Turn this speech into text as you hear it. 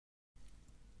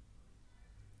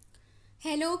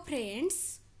Hello friends,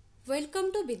 welcome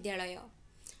to विद्यालय।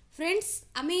 Friends,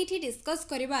 आमे ये डिस्कस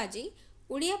करबा आज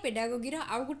ओडिया पेडागोगी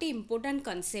आउ गोटे इम्पोर्टाट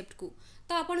कनसेप्ट को।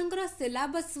 तो आपणकर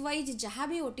सिलेबस वाइज जहाँ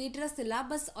भी ओटीटी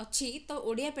सिलेबस अच्छी तो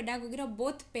Odia pedagogy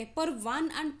both paper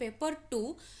 1 and paper 2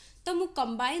 तो मु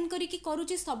कंबाइन करके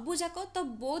करूची सबू जाक। तो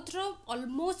बोथ रो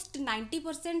ऑलमोस्ट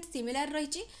 90% सिमिलर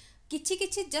रही, किछि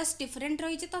किछि जस्ट डिफरेंट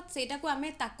रही। तो सेटा को आमे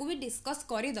ताकू भी डिस्कस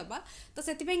करदबा। तो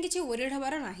से किसी ओरिड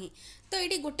हबार नहीं। तो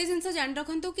ये गोटे जिनस जान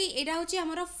रखु कि यहाँ हूँ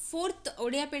आमर 4th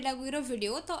ओडिया पेडागोगी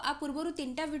वीडियो। तो आ पूर्व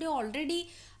 3टा वीडियो ऑलरेडी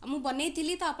मु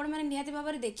बनई तो आपण मैंने निहाती भाव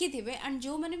में देखी थे। एंड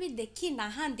जो मैंने भी देखी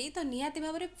नहांती तो निहाती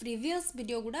भाव में प्रीवियस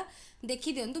वीडियो गुड़ा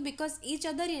देखी दिंतु, बिकज ईच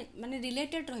अदर माने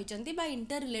रिलेटेड रही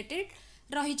इंटर रिलेटेड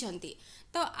रही।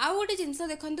 तो आउ गोटे जिनस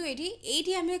देखूँ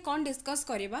ये आम कौन डिस्कस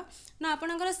करवा ना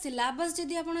आपणकर सिलेबस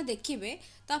जदि आप देखिए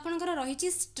तो आपणकर रही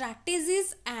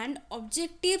strategies and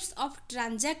objectives of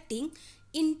transacting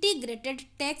integrated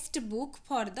text book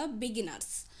for the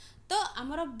beginners. तो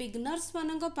आमर बिगिनर्स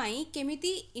मानक पई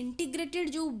केमिति इंटीग्रेटेड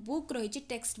जो बुक रही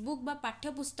टेक्स्ट बुक बा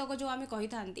पाठ्यपुस्तक जो आम कही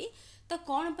था तो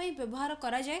कौन पे व्यवहार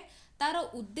करा जाए, तार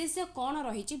उद्देश्य कौन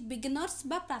रही बिगिनर्स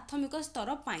बा प्राथमिक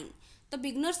स्तर पाई। तो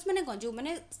बिगिनर्स माने कौन जो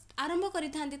माने आरंभ करि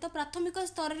थांती तो प्राथमिक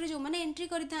स्तर रे जो माने एंट्री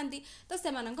करि थांती तो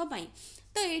सेमानक पई।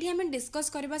 तो एठी हम डिस्कस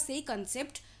करबा सेही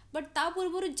कांसेप्ट, बट ता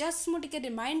पूर्व जस्ट मु टिके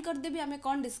रिमाइंड कर देबी आमे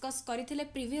कौन डिस्कस करिथिले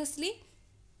प्रीवियसली।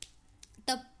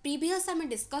 तो प्रीवियस आमे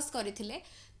डिस्कस करिथिले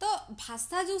तो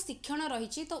भाषा जो शिक्षण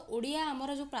रही तो ओडिया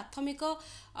आमर जो प्राथमिक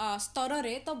स्तर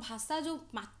रे तो भाषा जो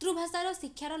मातृभाषार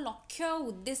शिक्षार लक्ष्य और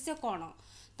उद्देश्य कौन।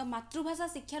 तो मातृभाषा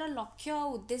शिक्षार लक्ष्य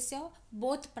और उद्देश्य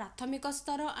बोथ प्राथमिक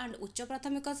स्तर एंड उच्च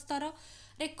प्राथमिक स्तर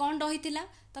रे कौन रही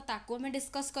तो ताको आमे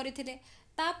डिस्कस करथिले।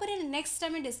 तापरे नेक्स्ट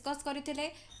आमे डिस्कस करथिले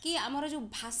कि आमर जो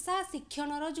भाषा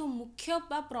शिक्षणर जो मुख्य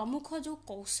बा प्रमुख जो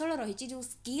कौशल रही जो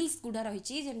स्किल्स गुड़ा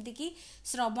रही जमती कि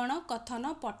श्रवण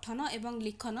कथन पठन एवं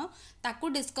लिखन ताकू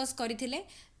डिस्कस करथिले।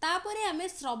 तापरे आमे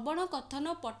श्रवण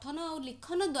कथन पठन और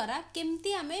लिखन द्वारा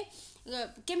केमती आमे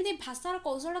केमती भाषार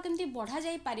कौशल केमती बढ़ा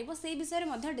जाई पारिबो से विषय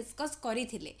में डिस्कस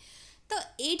करथिले। तो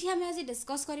ये आम आज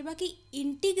डिस्कस करवा कि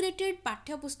इंटीग्रेटेड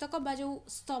पाठ्यपुस्तक बा जो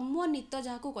समन्वित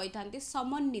जहाँ को कही था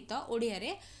समन्वित ओडिया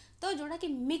रे तो जोड़ा कि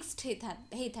मिक्सड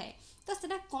होता है तो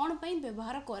सेटा कौन पाई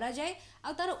व्यवहार करा जाए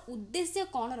आ तार उद्देश्य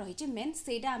कौन रही मेन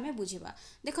सेटा आमे बुझिबा।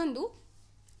 देखंतु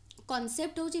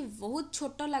कॉन्सेप्ट हूँ बहुत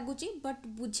छोट लगुच बट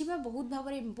बुझा बहुत भाव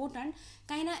में इम्पोर्टाट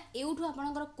कहीं एवठू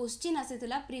आपंकर क्वेश्चन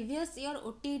आसीला प्रीवियस ईयर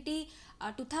ओटीटी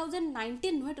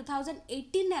 2019 नुहे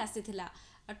 2018 आसीला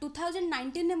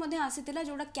 2019 में आसीला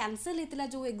जोड़ा कैंसल होता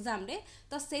जो एग्जाम रे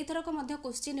तो से थरक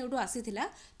क्वेश्चन एवठू आसीला।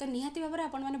 तो निहाती भाव में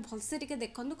आपण मैंने भलसे टिके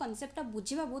देखंतु कॉन्सेप्टटा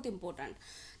बुझा बहुत इम्पोर्टाट।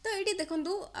 तो ये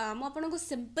देखंतु मुझे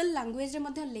सिंपल लैंग्वेज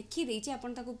रे लिखी देछि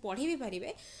आपण ताको पढ़ी भी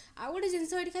पारिबे। आ गोटे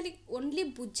जिनस ये खाली ओनली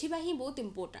बुझा ही बहुत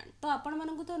इम्पोर्टाट। तो आपण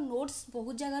मानकु तो नोट्स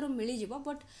बहुत जगार मिल जिवो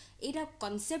बट एटा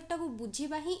कॉन्सेप्टटा को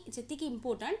बुझा ही जेतिकी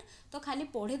इम्पोर्टाट तो खाली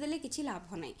पढ़ीदेले किसी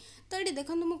लाभ नहीं। तो ये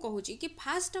देखंतु मु कहूची कि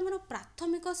फास्ट हमर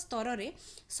प्राथमिक स्तर रे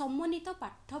समन्वित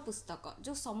पाठ्यपुस्तक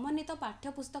जो समन्वित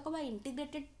पाठ्यपुस्तक बा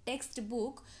इंटीग्रेटेड टेक्स्ट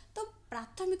बुक तो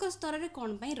प्राथमिक स्तर रे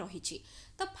कौन पाई रही।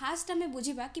 तो फास्ट आमे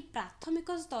बुझिबा कि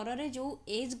प्राथमिक स्तर रे जो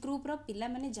एज ग्रुप रो पिला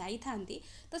माने जाई थांती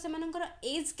तो सेमानकर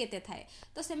एज केते थाए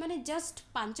तो से माने जस्ट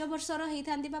 5 वर्षर होई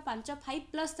थांती बा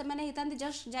 5+ से माने होई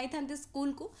जस्ट जाई थांती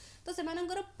स्कूल को। तो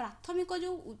सेमानकर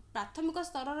प्राथमिक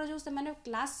स्तर रो जो से माने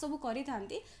क्लास सब करी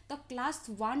थांती तो क्लास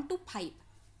 1 to 5।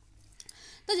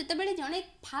 तो जितेबाला जड़े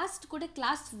फास्ट गोटे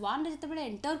क्लास 1 रे जितेबाला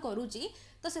एंटर करूची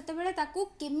तो सेतेबाला ताकू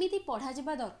केमिति पढ़ा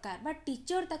जाबा दरकार बा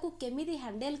टीचर ताकू केमिति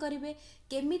हैंडल करिवे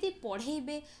केमिति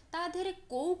पढ़ेइबे ता देहरे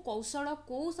को कौशल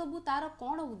को सबु तार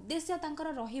कौन उद्देश्य तांकर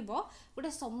रहिबो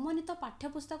गोटे समन्वित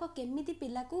पाठ्यपुस्तक केमिति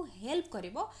पिला को हेल्प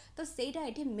करिवो तो सेटा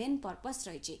एठी मेन पर्पस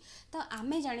रही। तो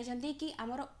आमे जानि जंती कि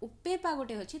हमर उपेपा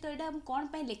गोटे अछि तो एटा हम कोन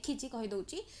पय लिखिची कहि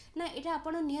दउची ना एटा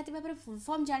आपण निहाती भाबरे फुल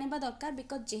फॉर्म जानिबा दरकार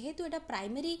बिकज जेहेतु एटा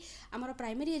प्राइमरी हमर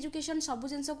प्राइमरी एजुकेशन सब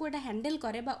जिनस को एटा हैंडल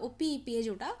करे बा ओपीईपीए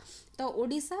जोटा तो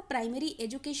Odisha primary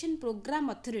education programme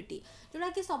authority जोड़ा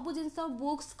कि सब जिनस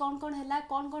बुक्स कौन कौन है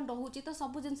कौन कौन रोचे तो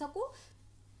सब जिनस को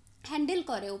हैंडल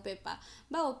करे ओपेपा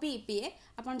बा ओपीईपीए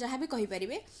आपन जहाँ भी कहि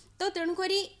परिबे। तो तेणुक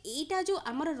एटा जो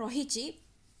आमर रही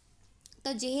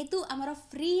तो जेहेतु आमर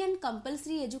फ्री एंड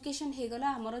कंपलसरी एजुकेशन हो गला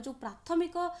आमर जो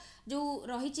प्राथमिक जो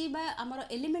रही आमर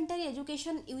एलिमेंटरी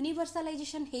एजुकेशन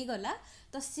यूनिवर्सलाइजेशन हो गला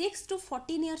तो 6 to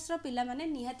 14 इयर्स पिला माने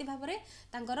निहाती भाव में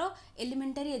तांकर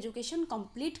एलिमेंटरी एजुकेशन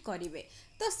कंप्लीट करिवे।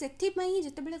 तो से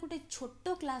जिते गोटे छोट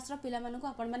क्लास पिला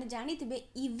आपण मैंने जानी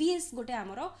ईवीएस गोटे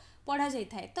आमर पढ़ा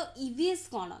जाए। तो ईवीएस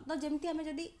कौन, तो जमती आम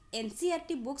जदि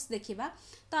एनसीईआरटी बुक्स देखा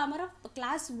तो आमर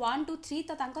क्लास 1 to 3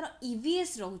 तो तांकर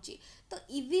ईवीएस रोचे। तो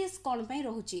ईवीएस कौन पे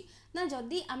रोचे ना,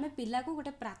 जदि आम पिला को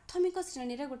गोटे प्राथमिक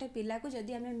श्रेणी रे गोटे पिला को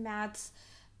जदि आम मैथ्स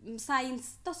साइंस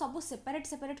तो सब सेपरेट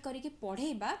सेपरेट करके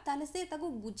पढ़ेबा ताले से ताको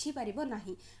बुझी पारिबो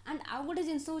नाही। एंड आउ गोटे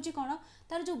जिनस होची कोन,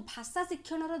 तार जो भाषा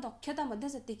शिक्षणर दक्षता मध्ये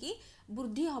सेतिकी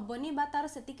वृद्धि हबनी बा तार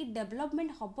सेतिकी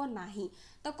डेवलपमेंट हबो नाही।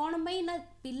 तो कोन बई ना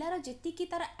पिलार जेतिकी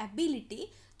तार एबिलिटी,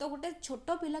 तो गोटे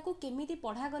छोट पिला को केमिति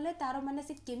पढ़ा गले तार माने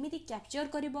से केमिति कैप्चर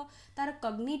करिवो, तार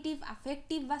कॉग्निटिव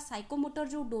अफेक्टिव बा साइकोमोटर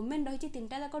जो डोमेन रहिछि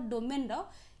तीनटा जाक डोमेन रो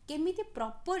केमिति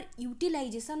प्रॉपर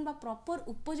यूटिलाइजेशन बा प्रॉपर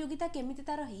उपयोगिता केमिति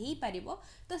तार हेई पारिबो।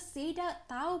 तो सेटा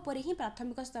ता ऊपर ही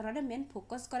प्राथमिक स्तर रे मेन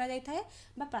फोकस करा जाय थाए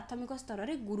बा प्राथमिक स्तर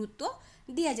रे गुरुत्व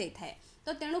दिया जाय थाए।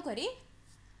 तो तेणु करी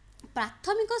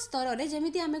प्राथमिक स्तर रे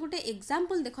जेमिति आमे गोटे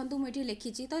एग्जांपल देखंतु मुझे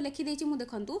लिखिछि, तो लिखि देछि मु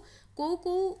देखंतु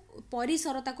को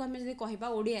परिसरता को आमे जदि कहबा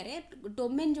ओडिया रे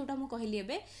डोमेन जोटा मु कहली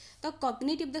एबे, तो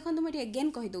कॉग्निटिव देखंतु मुझे अगेन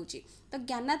कहि दउछि। तो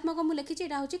ज्ञानात्मक मु लिखिछि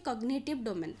एटा होछि कॉग्निटिव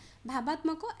डोमेन,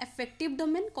 भावात्मक एफेक्टिव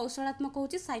डोमेन, कौशलात्मक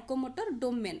होछि साइकोमोटर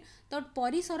डोमेन। तो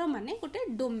परिसर माने गोटे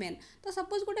डोमेन। तो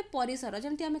सपोज गोटे परिसर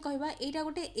जेमति आमे कहबा एटा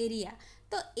गोटे एरिया,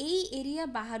 तो एई एरिया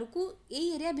बाहर को एई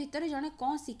एरिया भितर जने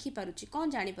कौन शिखि पारुछि कौन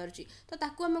जानि पारुछि, तो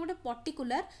ताकू आमे गोटे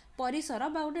पर्टिकुलर परिसर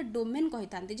बा गोटे डोमेन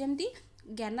कहितांती। जेमति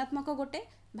ज्ञानात्मक गोटे,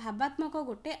 भावात्मक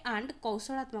गोटे एंड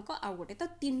कौशलात्मक आउ गोटे। तो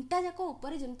तीनटा जाक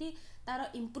ऊपर जेमति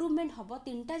तार इम्प्रूवमेंट हबो,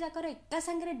 तीनटा जाकर एका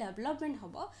संगे डेवलपमेंट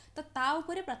हबो, तो ता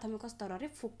ऊपर प्राथमिक स्तर रे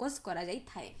फोकस करा जाई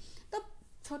थाए। तो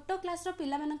छोट क्लास रो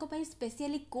पिला मानक पई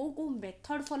स्पेशली को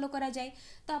मेथड फॉलो करा जाए,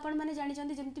 तो आपण माने जानि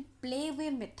चंदी जेमति प्ले वे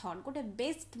मेथड गोटे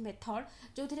बेस्ट मेथड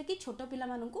जोथिरे कि छोट पिला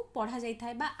मानकु पढ़ा जाई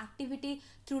थाए बा एक्टिविटी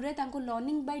थ्रू रे तांको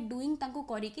लर्निंग बाय डूइंग तांको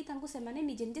करिकि तांको से माने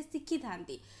निजे निजे सिखि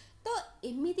थांती। तो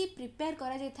एमिति प्रिपेयर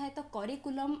करा जाय थाए। तो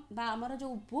करिकुलम बा हमर जो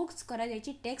बुक्स करा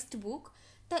जायछि टेक्स्ट बुक,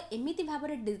 तो एमिति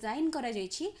भाबरे डिजाइन करा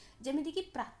जायछि जेमिति कि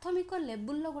प्राथमिक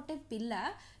लेवल रो गोटे पिला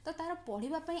तो तार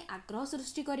पढ़िबा पई आग्रह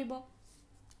सृष्टि करिवो,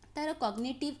 तार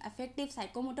कॉग्निटिव अफेक्टिव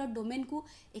साइकोमोटर डोमेन को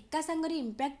एका संगरे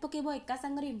इंपैक्ट पकेबो, एका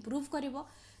संगरे इंप्रूव करिवो।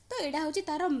 तो एडा होची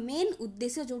तार मेन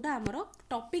उद्देश्य जोटा हमरो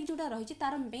टॉपिक जोटा रहिछि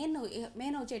तार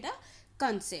मेन होची एटा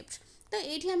कांसेप्ट। तो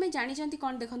एठी हमें जानि चंती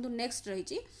कोन देखंतु नेक्स्ट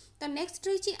रहिछि। तो नेक्स्ट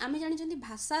रहिछि आमे जानि चंती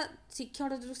भाषा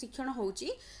शिक्षण जो शिक्षण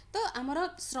होउछि, तो हमरो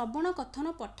श्रवण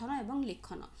कथन पठन एवं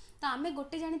लेखन। तो आमे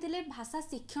गोटे जानिथिले भाषा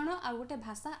शिक्षण आ गोटे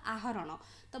भाषा आहरण।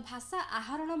 तो भाषा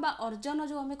आहरण बा अर्जन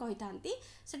जो आमे कहिथांती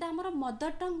सेटा हमरो मदर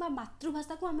टंग बा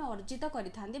मातृभाषा को आमे अर्जित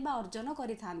करिथांती बा अर्जन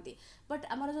करिथांती। बट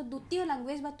हमरो जो द्वितीय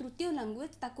लैंग्वेज बा तृतीय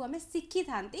लैंग्वेज ताको आमे शिखि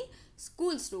थांती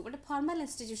स्कूल्स रो, गोटे फॉर्मल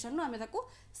इंस्टीट्यूशन रो आमे ताको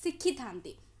शिखि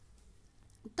थांती।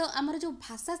 तो आमर जो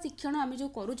भाषा शिक्षण आम जो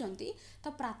करूँगी,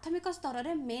 तो प्राथमिक स्तर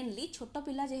में मेनली छोट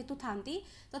पिला जेहेतु थांती,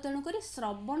 तो तेणुक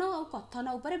श्रवण और कथन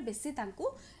उपर बेसी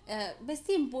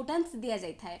बेसी इंपोर्टेंस दि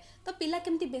जाए। तो पिला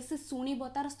केमती बेसी शुणव,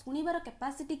 तार शुणवार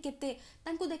कैपेसिटी केते,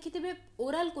 तांको देखिथिबे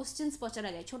ओरल क्वेश्चंस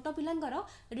पचरा जाए। छोट पिलांकर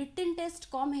रिटन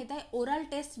टेस्ट कम होता है, ओरल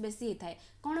टेस्ट बेसी होता है।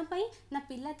 कौन पाई ना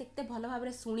पिला केते भल भाव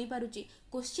में शुणी पारुची,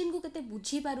 क्वेश्चन को केते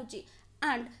बुझी पारुची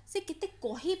एंड से केते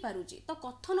कहि पारुची। तो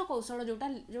कथन कौशल जोटा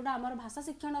जोटा आमर भाषा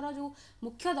शिक्षण जो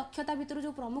मुख्य दक्षता भितर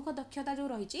जो प्रमुख दक्षता जो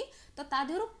रही, तो ता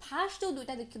देहरु फास्ट जो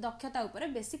दुईटा दक्षता उपर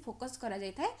बेसी फोकस करा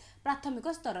जाय थाए प्राथमिक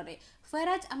स्तर रे।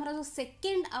 फेराज आमर जो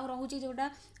सेकेंड आ रहुची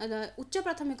जोटा उच्च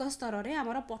प्राथमिक स्तर रे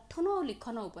आमर पठन और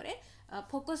लिखन उपरे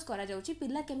फोकस करा जाउची।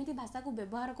 पिला केमिति भाषा को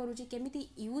व्यवहार करूची, केमिति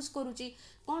यूज करूची,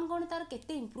 कौन कौन तार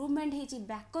केते इम्प्रूवमेंट हेची,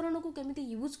 व्याकरण को केमिति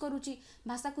यूज करूची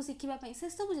भाषा को शिखिबा पई, से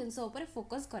सब जिंस ऊपर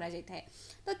फोकस करा जाय थाए।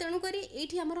 तो तेणु करी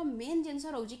एठी हमर मेन जिंस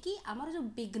रहउची कि हमर जो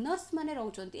बिगनर्स माने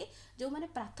रहउचंती, जो माने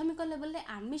प्राथमिक लेवल रे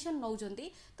एडमिशन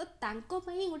नउचंती, तो तांको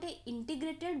पई गोटे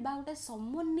इंटीग्रेटेड बा गोटे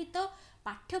समन्वित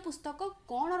पाठ्यपुस्तक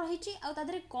कौन रही आ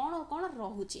तादरे कौन कौन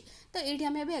रहुची। तो ये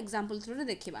आम ए एग्जांपल थ्रू रे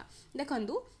देखिबा।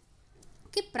 देखंतु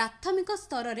कि प्राथमिक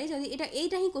स्तर रे जदि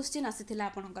एटा ही क्वेश्चन आसीथिला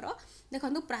आपनकर,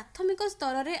 देखंतु प्राथमिक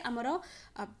स्तर रे हमर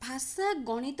भाषा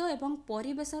गणित एवं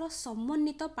परिवेशर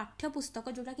समन्वित पाठ्यपुस्तक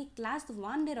जोटा कि क्लास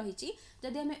 1 रे रही।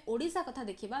 जदि आम ओडिशा कथा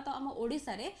देखिबा, तो आम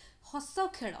ओडिशा रे हस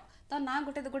खेल तो ना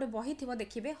गोटे गोटे बही थी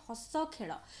देखिए हस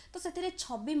खेल, तो से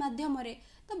छवि माध्यम रे,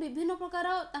 तो विभिन्न प्रकार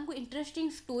तांको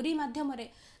इंटरेस्टिंग स्टोरी माध्यम रे,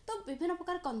 तो विभिन्न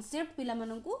प्रकार कॉन्सेप्ट पिला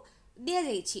माननकु दिया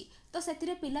जाइछि। तो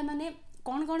सेतिरे पिला माने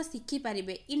कौन कौन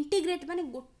शिखिपारे इंटीग्रेट माने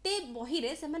गोटे बही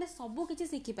रे से माने सबू किसी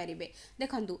शिखिपारे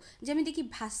देखु जमीक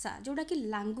भाषा जोटा कि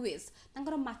लैंग्वेज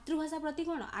तांकर मातृभाषा प्रति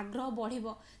कौन आग्रह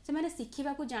बढ़िबो से माने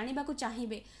शिखिबा को जानिबा को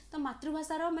चाहिए तो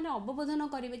मातृभाषार माने अवबोधन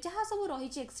करेंगे जहाँ सब रही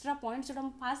एक्सट्रा पॉइंट जो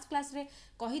फास्ट क्लास रे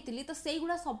कही तो से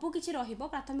गुड़ा सबू किसी रहिबो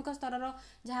प्राथमिक स्तर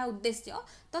जहाँ उद्देश्य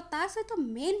तो ता सहित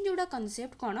मेन जोड़ा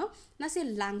कनसेप्ट कौन ना से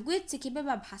लैंग्वेज शिखिबे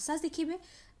बा भाषा शिखिबे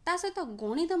ता सहित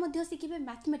गणित शिखिबे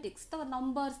मैथमेटिक्स तो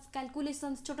नंबर्स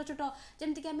कैलकुलेशंस छोट छोट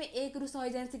जमीक आम 1 ରୁ 100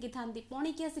 जाए शिखि था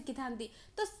पणिकिया शिखि था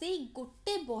तो से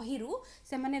गोटे बही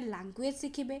से माने लैंग्वेज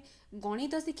शिखिबे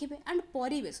गणित शिखिबे एंड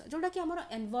परिवेश जोटा कि आम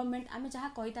एनवायरनमेंट आम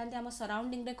जहाँ कही था आम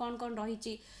सराउंडिंग रे कौन कौन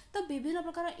रही तो विभिन्न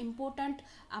प्रकार इंपोर्टेंट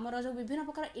आमर जो विभिन्न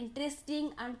प्रकार इंटरेस्टिंग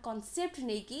एंड कॉन्सेप्ट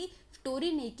नहीं कि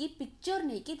स्टोरी नहीं कि पिक्चर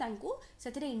नहीं कि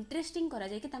से इंटरेस्टिंग करा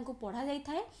जाए कि पढ़ा जाए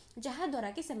था जहाँ द्वारा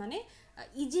कि से माने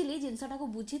इजिली जिनसटा को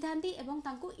बुझी था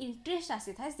इंटरेस्ट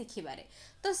आसी था शिखिबारे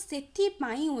तो से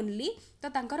ओनली तो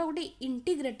तांकर गोटे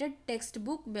इंटीग्रेटेड टेक्स्ट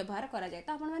बुक व्यवहार करा जाए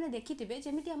तो आपने देखिथे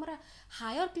जमी आम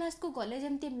हायर क्लास को गले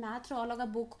जमी मैथ्र अलग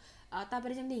बुक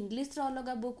तापर जमी इंग्लीश अलग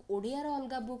बुक ओडियार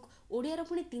अलग बुक ओडियार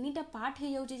पुणी 3टा पार्ट हो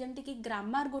जाऊँगी जमी कि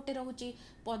ग्रामर गोटे रोचे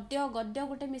पद्य गद्य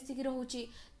गोटे मिसिकी रोचे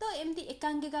तो एमती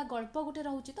एकांकिका गल्प गोटे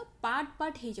रोचे तो पार्ट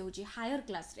पार्ट हो जाऊँगी हायर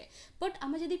क्लास रे बट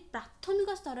आम जब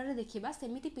प्राथमिक स्तर में देखा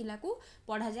सेमती पिला को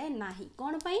पढ़ा जाए ना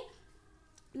कौन पाई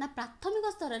ना प्राथमिक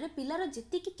स्तर में पिलार जी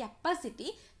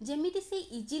कैपेसिटी जमी से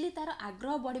इजिली तार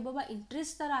आग्रह बढ़िबो बा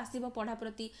इंटरेस्ट तार आसीबो पढ़ा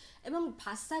प्रति एवं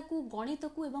भाषा को गणित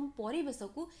को एवं परिवेश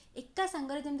को एका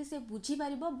सांगरे जमी से बुझी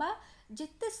पारिबो बा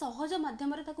जेते सहज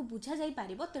माध्यम रे ताको बुझा जाई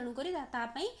पारिबो तेणु करी ता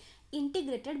पई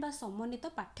इंटीग्रेटेड बा समन्वित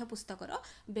पाठ्यपुस्तकर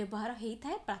व्यवहार होता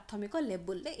है प्राथमिक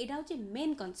लेवल रे एटा होची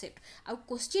मेन कॉन्सेप्ट आ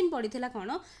क्वेश्चन पड़ीथिला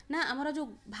कोन ना हमर जो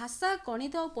भाषा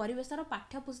गणित और परिवेशर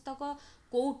पाठ्यपुस्तक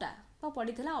कोटा तो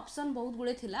पड़ीथिला ऑप्शन बहुत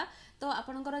गुड़े थिला तो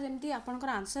आपणकर जमती आपणकर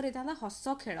आंसर होता हस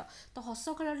खेल तो हस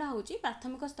खेलटा होची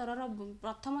प्राथमिक स्तर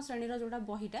प्रथम श्रेणीर जोड़ा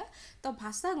बहीटा तो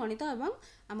भाषा गणित एवं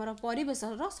आमर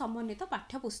परिवेशर समन्वित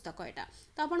पाठ्यपुस्तक एटा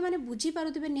तो आपण माने बुझी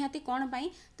पारुथिबे निहाती कोन पई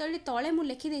तो ये तले मु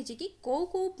लिखि देछि कि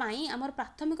को पई आमर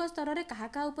प्राथमिक स्तर रे कहा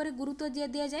का ऊपर गुरुत्व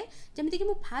दिया जाए जमती कि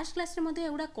मु फास्ट क्लास रे मध्ये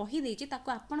एउडा कहि देछि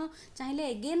ताको आपण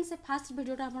चाहिले अगेन से फास्ट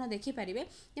वीडियोटा आपण देखि परिबे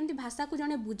जमती भाषा को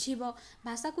जने बुझिबो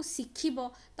भाषा को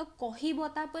शिखिबो तो कहिबो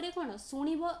तापरे कोन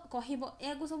सुनिबो कहिबो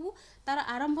एगु सब तार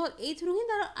आरंभ एथरु ही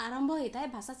तार आरंभ होता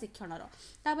है भाषा शिक्षणर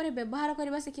तापरे व्यवहार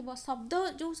करबा शिखिबो शब्द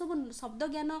जो सब शब्द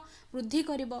ज्ञान वृद्धि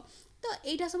करिबो तो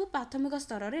यहाँ सब प्राथमिक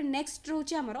स्तर में नेक्स्ट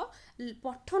रोचे आमर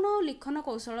पठन और लिखन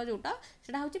कौशल जोटा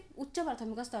सेटा हूँ उच्च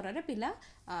प्राथमिक स्तर में पिला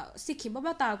शिखिबो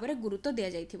गुरुत्व दि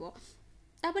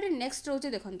जापर नेक्स्ट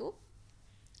रोचे देखंतु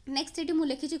नेक्स्ट ये मुझे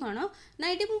लिखी कौन ना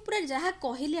ये पूरा जहाँ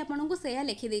कहली आपको से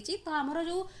लिखिदे तो आमर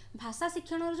जो भाषा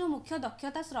शिक्षण जो मुख्य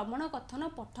दक्षता श्रवण कथन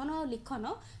पठन और लिखन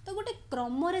तो गोटे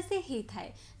क्रम से होता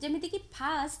है जमीती कि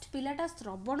फास्ट पिलाटा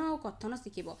श्रवण और कथन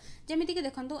शिखिबो जमीती कि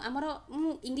देखो आमर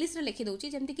मु इंग्लिश रे लिखि दउची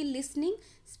जमीती कि listening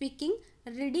speaking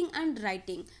reading and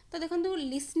writing तो देखो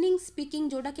लिसनिंग स्पीकिंग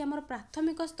जोटा कि आमर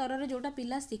प्राथमिक स्तर में जोटा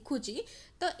पिला शिखुची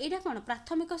तो यहाँ कौन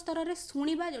प्राथमिक स्तर में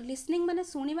शुणा लिसनिंग माने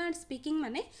शुणा एंड स्पीकिंग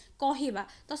माने कहवा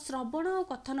तो श्रवण और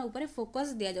कथन उपर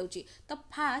फोकस दि जाउची तो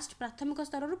फास्ट प्राथमिक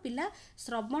स्तर पिला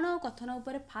श्रवण और कथन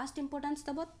उपर फास्ट इंपोर्टेंस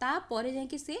दब तापर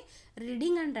जाकि से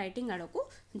रीडिंग एंड राइटिंग आड़ को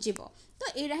जीव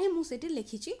तो यहाँ ही मुझे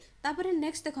लिखी तापर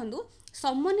नेक्स्ट देखो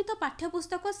समन्वित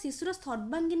पाठ्यपुस्तक शिशुर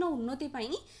सर्वांगीन उन्नति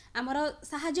आमर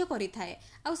साहाय्य करिथाए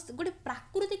आ गोटे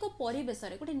प्राकृतिक परिवेश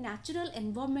गोटे नेचुरल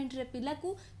एनवायरनमेंट रे पिला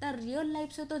को तार रियल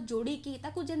लाइफ सहित जोड़ी की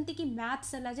ताकू जमती कि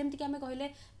मैथ्स है जमती कि आम कहले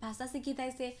भाषा शिखी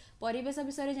थाए से परिवेश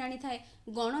विषय जानी थाए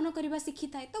गणन करने शिखी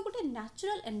थाए तो गोटे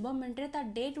नेचुरल एनवायरनमेंट रे ता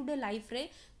डे टू डे लाइफ रे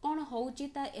कौन होउची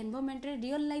ता एनवायरनमेंट रे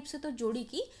रियल लाइफ सहित जोड़ी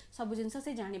की सब जिनस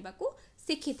से जानिबा को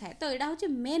शिखी थाए तो यहाँ हूँ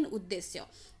मेन उद्देश्य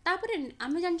तापर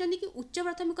आम जानते कि उच्च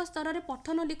प्राथमिक स्तर में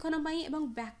पठन लिखन एवं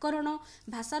व्याकरण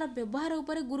भाषार व्यवहार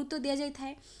उपर गुरुत्व दि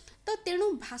जाए तो तेणु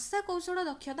भाषा कौशल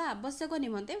दक्षता आवश्यक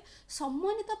निमंते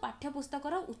समन्वित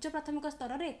पाठ्यपुस्तकर उच्च प्राथमिक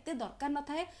स्तर में एत दरकार न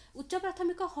थाए उच्च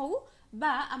प्राथमिक हो बा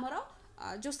आमर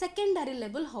जो सेकेंडरी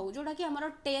लेवल हो जोटा कि आमर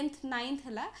 10th 9th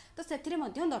है तो से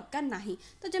दरकार ना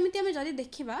तो जमी आम जदि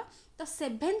देखा तो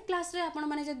 7th क्लास रे आपण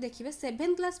माने जब देखिए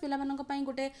 7th क्लास पिला मानक पई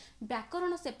गोटे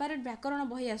व्याकरण सेपरेट व्याकरण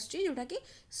बही आसुची जोटा कि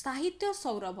साहित्य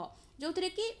सौरभ जो थे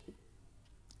कि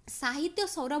साहित्य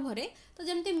सौरभ रे तो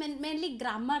जमती मेनली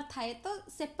ग्रामर थाए तो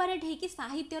सेपरेट है कि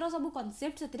साहित्यर सब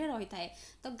कॉन्सेप्ट से रही थाए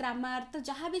तो ग्रामर तो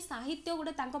जहाँ भी साहित्य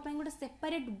गोटे गोटे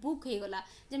सेपरेट बुक हो गला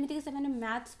जमीती कि से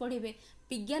मैथ्स पढ़े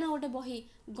विज्ञान गोटे बही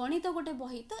गणित गोटे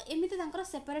बही तो एमती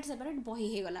सेपरेट सेपरेट बही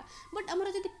हो गला बट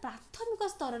आमर जब प्राथमिक प्राथमिक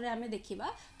स्तर में आम देखा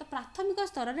तो प्राथमिक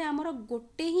स्तर में आमर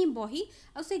गोटे ही बही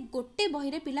आ से गोटे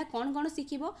बही पिला कौन कौन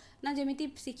शिखिब ना जमी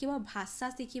शिखिब भाषा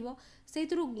शिखिब से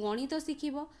गणित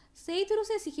शिखिब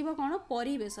से शिखिब कौन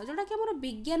परिवेश जोटा कि आम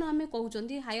विज्ञान आम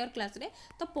कहते हायर क्लास रे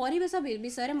तो परिवेश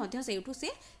विषय में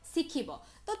से शिखिब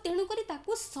तो तेणुक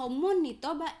समन्वित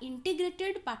बा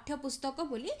इंटीग्रेटेड पाठ्यपुस्तक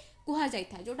बोली कह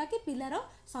जाए जोटा कि पिलार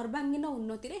सर्वांगीन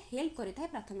उन्नति रे हेल्प करें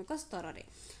प्राथमिक स्तर में।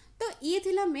 तो ये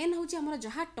थिला मेन हूँ आमर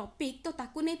जहाँ टॉपिक तो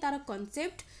ताकू नहीं तार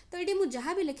कॉन्सेप्ट तो ये मुझे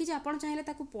जहाँ भी लिखी आप चाहिए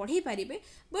ताकू पढ़ी पारे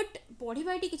बट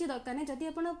पढ़ा ये किसी दरकार नहीं जदि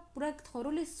आप पूरा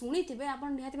थोरली शुणी थे आप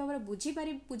निहाती भाव में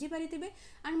बुझीपारी एंड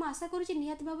मुझे आशा करुँच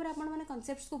निहाती भाव में आपने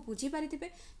कॉन्सेप्ट्स को बुझीपारी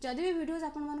जदि भी वीडियोज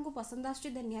आपको पसंद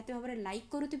आसुच्छी निहाती भाव में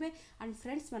लाइक करुवे एंड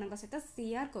फ्रेंड्स मान सहित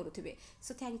share करुवे।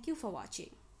 So thank you for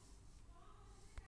watching.